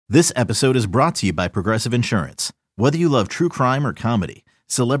This episode is brought to you by Progressive Insurance. Whether you love true crime or comedy,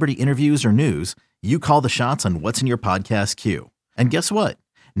 celebrity interviews or news, you call the shots on what's in your podcast queue. And guess what?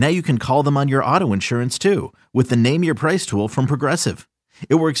 Now you can call them on your auto insurance too with the Name Your Price tool from Progressive.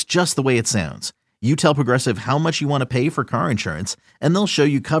 It works just the way it sounds. You tell Progressive how much you want to pay for car insurance, and they'll show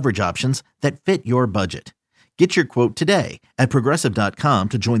you coverage options that fit your budget. Get your quote today at Progressive.com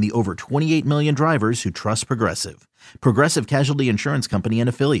to join the over 28 million drivers who trust Progressive. Progressive Casualty Insurance Company and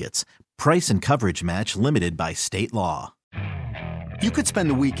Affiliates. Price and coverage match limited by state law. You could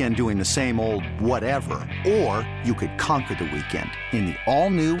spend the weekend doing the same old whatever, or you could conquer the weekend in the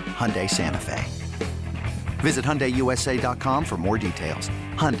all-new Hyundai Santa Fe. Visit HyundaiUSA.com for more details.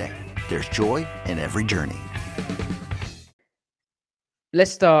 Hyundai, there's joy in every journey.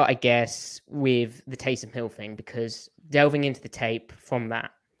 Let's start, I guess, with the Taysom Hill thing, because delving into the tape from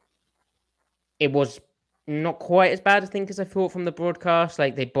that, it was not quite as bad, I think, as I thought from the broadcast.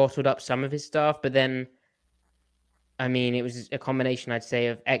 Like, they bottled up some of his stuff, but then, I mean, it was a combination, I'd say,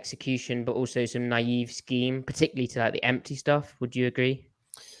 of execution, but also some naive scheme, particularly to like the empty stuff. Would you agree?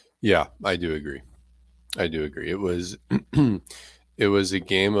 Yeah, I do agree. It was it was a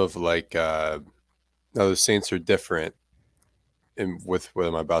game of like now the Saints are different in with what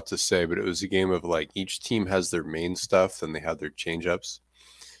I'm about to say, but it was a game of like each team has their main stuff and they have their change-ups.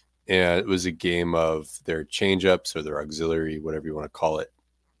 And it was a game of their change-ups or their auxiliary, whatever you want to call it,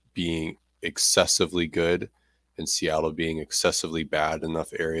 being excessively good and Seattle being excessively bad in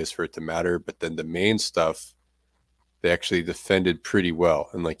enough areas for it to matter. But then the main stuff, they actually defended pretty well.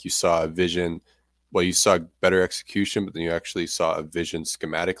 And like you saw a vision, well, you saw better execution, but then you actually saw a vision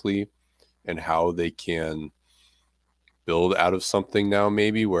schematically and how they can build out of something now,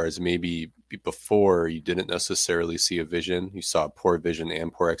 maybe, whereas maybe before you didn't necessarily see a vision. You saw poor vision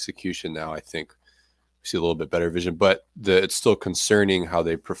and poor execution. Now I think we see a little bit better vision, but it's still concerning how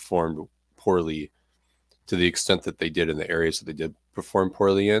they performed poorly to the extent that they did in the areas that they did perform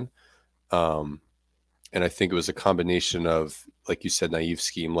poorly in. And I think it was a combination of, like you said, naive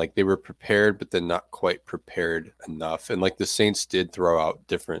scheme. Like they were prepared, but then not quite prepared enough. And like the Saints did throw out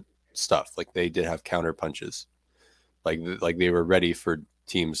different stuff. Like they did have counter punches. Like they were ready for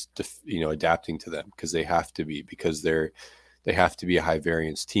teams to, adapting to them, because they have to be, because they have to be a high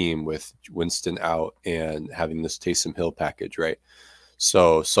variance team with Winston out and having this Taysom Hill package, right?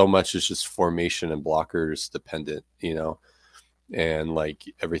 So much is just formation and blockers dependent, and like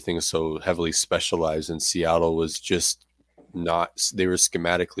everything is so heavily specialized, and Seattle was just not, they were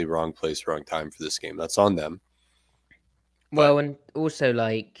schematically wrong place, wrong time for this game. That's on them. Well, and also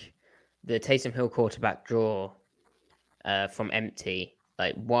like the Taysom Hill quarterback draw from empty,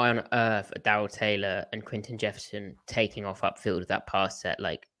 like why on earth are Darryl Taylor and Quentin Jefferson taking off upfield with that pass set?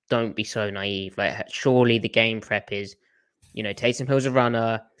 Like, don't be so naive. Like, surely the game prep is, Taysom Hill's a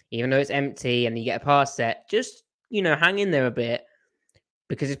runner, even though it's empty and you get a pass set, just, hang in there a bit,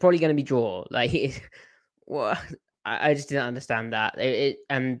 because it's probably going to be draw. Like, well, I just didn't understand that.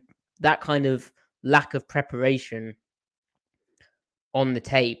 And that kind of lack of preparation on the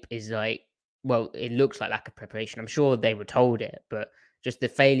tape is like, well, it looks like lack of preparation. I'm sure they were told it, but just the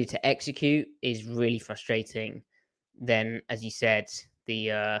failure to execute is really frustrating. Then, as you said,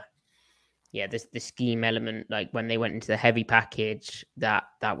 the scheme element, like when they went into the heavy package, that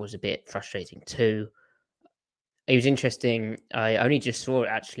was a bit frustrating too. It was interesting. I only just saw it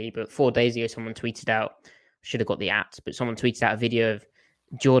actually, but 4 days ago, someone tweeted out, should have got the at, but someone tweeted out a video of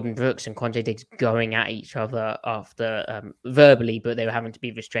Jordan Brooks and Quandre Diggs going at each other after verbally, but they were having to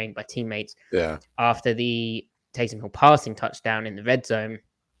be restrained by teammates. Yeah. After the Taysom Hill passing touchdown in the red zone,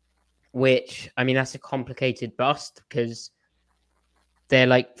 which, I mean, that's a complicated bust because they're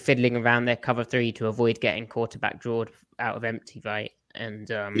like fiddling around their cover three to avoid getting quarterback drawed out of empty, right? And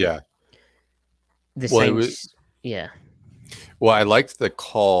the Saints, Well, I liked the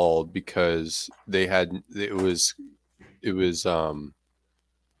call because it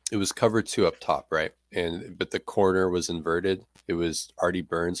was cover two up top, right? But the corner was inverted. It was Artie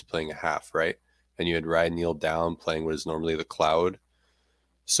Burns playing a half, right? And you had Ryan Neal down playing what is normally the cloud.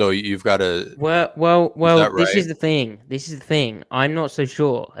 So you've got to... Well, right? This is the thing. I'm not so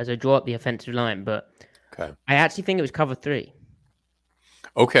sure as I draw up the offensive line, but okay. I actually think it was cover three.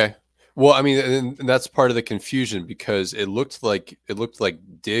 Okay. Well, I mean, and that's part of the confusion because it looked like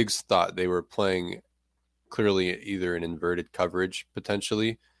Diggs thought they were playing clearly either an inverted coverage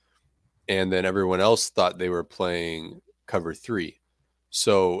potentially, and then everyone else thought they were playing cover three.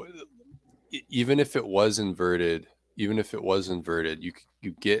 So even if it was inverted, you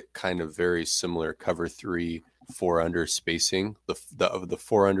get kind of very similar cover 3 4 under spacing. The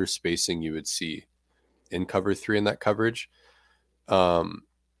 4 under spacing you would see in cover 3 in that coverage.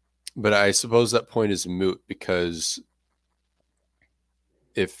 But I suppose that point is moot because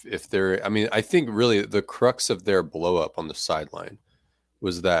if they're, I mean, I think really the crux of their blow up on the sideline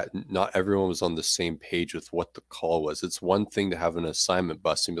was that not everyone was on the same page with what the call was. It's one thing to have an assignment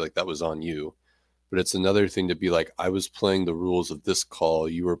bust and be like, that was on you. But it's another thing to be like, I was playing the rules of this call,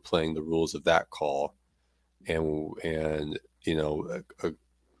 you were playing the rules of that call. And you know,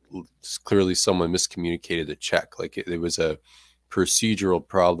 clearly someone miscommunicated a check. Like it was a procedural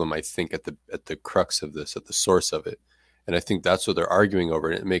problem, I think, at the crux of this, at the source of it. And I think that's what they're arguing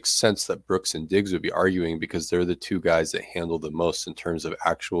over. And it makes sense that Brooks and Diggs would be arguing because they're the two guys that handle the most in terms of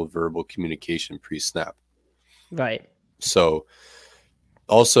actual verbal communication pre-snap. Right. So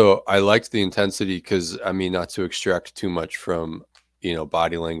also, I liked the intensity because, I mean, not to extract too much from, you know,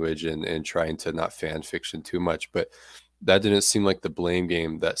 body language and trying to not fan fiction too much, but that didn't seem like the blame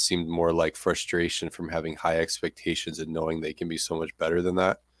game. That seemed more like frustration from having high expectations and knowing they can be so much better than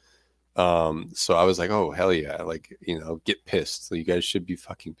that. So I was like, oh, hell yeah. Like, you know, get pissed. You guys should be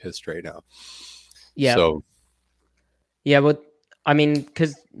fucking pissed right now. Yeah. So, yeah. Well, I mean,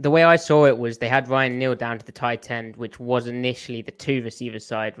 because the way I saw it was they had Ryan Neal down to the tight end, which was initially the 2 receiver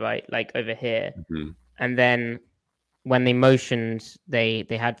side, right? Like over here. mhm. And then when they motioned, they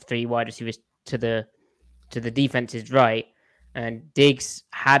had 3 wide receivers to the defense's right. And Diggs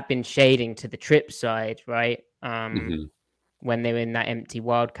had been shading to the trip side, right? Mhm. When they were in that empty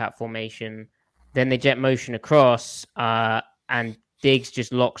wildcat formation. Then they jet motion across, and Diggs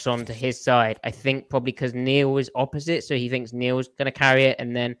just locks on to his side. I think probably because Neal was opposite, so he thinks Neal's going to carry it,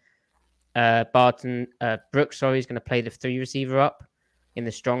 and then Brooks, is going to play the 3 receiver up in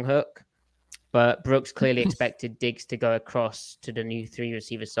the strong hook. But Brooks clearly expected Diggs to go across to the new 3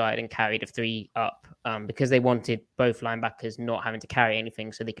 receiver side and carry the 3 up because they wanted both linebackers not having to carry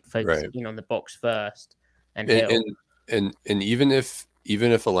anything, so they could focus Right. in on the box first and And, Hill. and even if a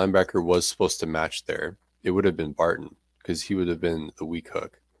linebacker was supposed to match there, it would have been Barton because he would have been the weak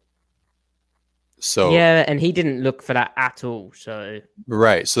hook. So Yeah, and he didn't look for that at all. So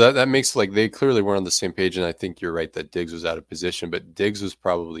right. So that makes like they clearly weren't on the same page. And I think you're right that Diggs was out of position, but Diggs was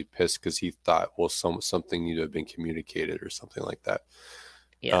probably pissed because he thought, well, something needed to have been communicated or something like that.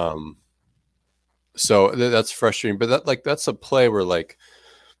 yeah, So that's frustrating. But that's a play where like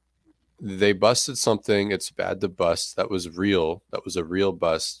they busted something. It's bad to bust. That was real. That was a real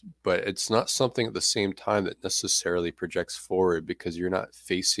bust, but it's not something at the same time that necessarily projects forward because you're not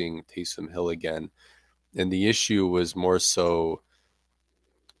facing Taysom Hill again. And the issue was more so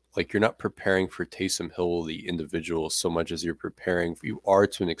like you're not preparing for Taysom Hill, the individual, so much as you are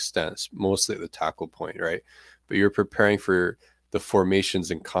to an extent, mostly at the tackle point, right? But you're preparing for the formations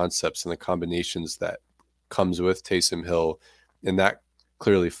and concepts and the combinations that comes with Taysom Hill. And that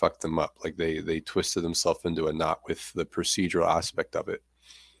clearly fucked them up. Like they twisted themselves into a knot with the procedural aspect of it.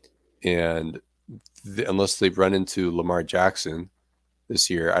 And unless they've run into Lamar Jackson this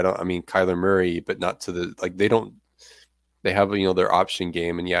year, Kyler Murray, but not to the, like, they have, you know, their option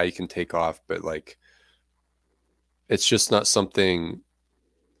game and yeah, you can take off, but like, it's just not something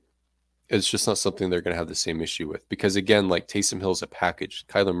they're going to have the same issue with because again, like Taysom Hill's a package.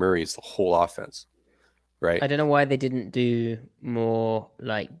 Kyler Murray is the whole offense, right? I don't know why they didn't do more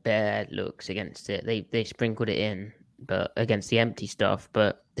like bare looks against it. They sprinkled it in, but against the empty stuff.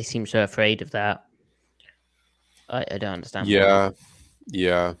 But they seem so afraid of that. I don't understand. Yeah,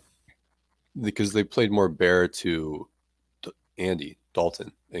 yeah, because they played more bare to Andy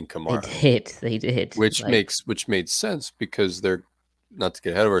Dalton and Kamara. They did, which made sense because they're, not to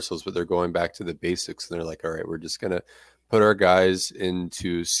get ahead of ourselves, but they're going back to the basics and they're like, all right, we're just gonna put our guys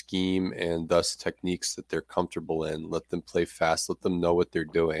into scheme and thus techniques that they're comfortable in, let them play fast, let them know what they're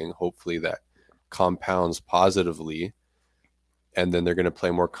doing, hopefully that compounds positively, and then they're going to play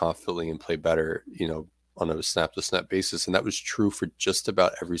more confidently and play better, you know, on a snap to snap basis. And that was true for just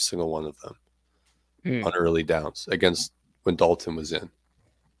about every single one of them on early downs against when Dalton was in.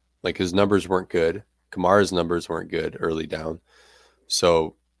 Like his numbers weren't good. Kamara's numbers weren't good early down.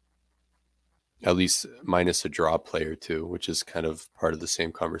 So at least minus a draw play or two, which is kind of part of the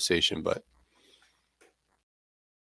same conversation. But